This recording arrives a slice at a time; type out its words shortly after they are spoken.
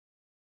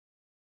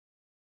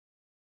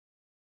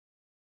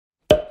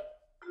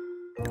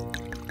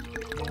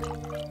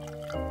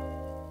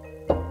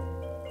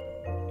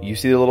You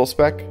see the little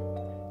speck?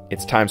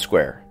 It's Times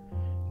Square.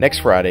 Next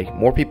Friday,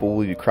 more people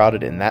will be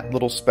crowded in that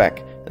little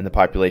speck than the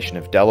population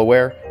of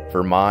Delaware,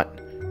 Vermont,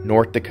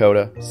 North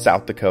Dakota,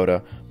 South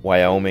Dakota,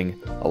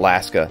 Wyoming,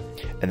 Alaska,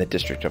 and the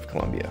District of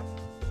Columbia.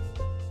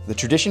 The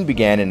tradition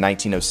began in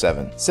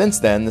 1907. Since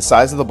then, the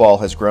size of the ball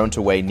has grown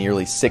to weigh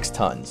nearly 6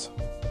 tons.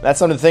 That's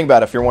something to think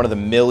about if you're one of the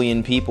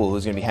million people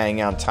who's going to be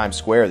hanging out in Times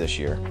Square this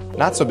year.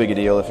 Not so big a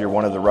deal if you're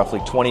one of the roughly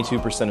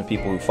 22% of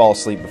people who fall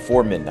asleep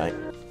before midnight.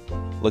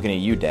 Looking at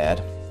you,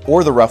 Dad.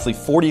 Or the roughly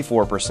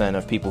 44%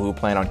 of people who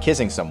plan on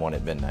kissing someone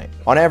at midnight.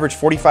 On average,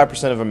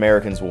 45% of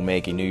Americans will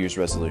make a New Year's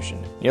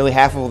resolution. Nearly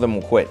half of them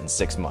will quit in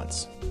 6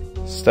 months.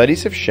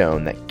 Studies have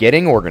shown that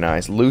getting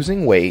organized,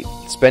 losing weight,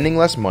 spending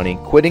less money,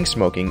 quitting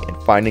smoking,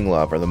 and finding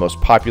love are the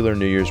most popular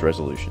New Year's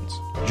resolutions.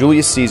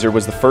 Julius Caesar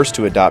was the first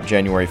to adopt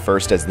January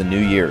 1st as the new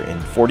year in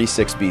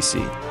 46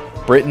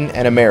 BC. Britain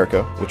and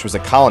America, which was a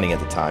colony at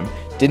the time,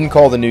 didn't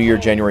call the new year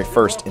January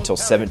 1st until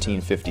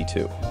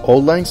 1752.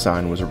 Auld Lang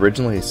Syne was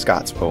originally a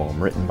Scots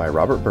poem written by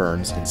Robert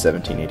Burns in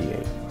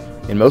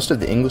 1788. In most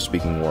of the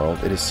English-speaking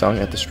world, it is sung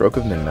at the stroke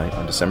of midnight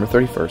on December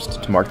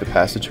 31st to mark the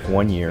passage of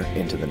one year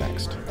into the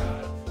next.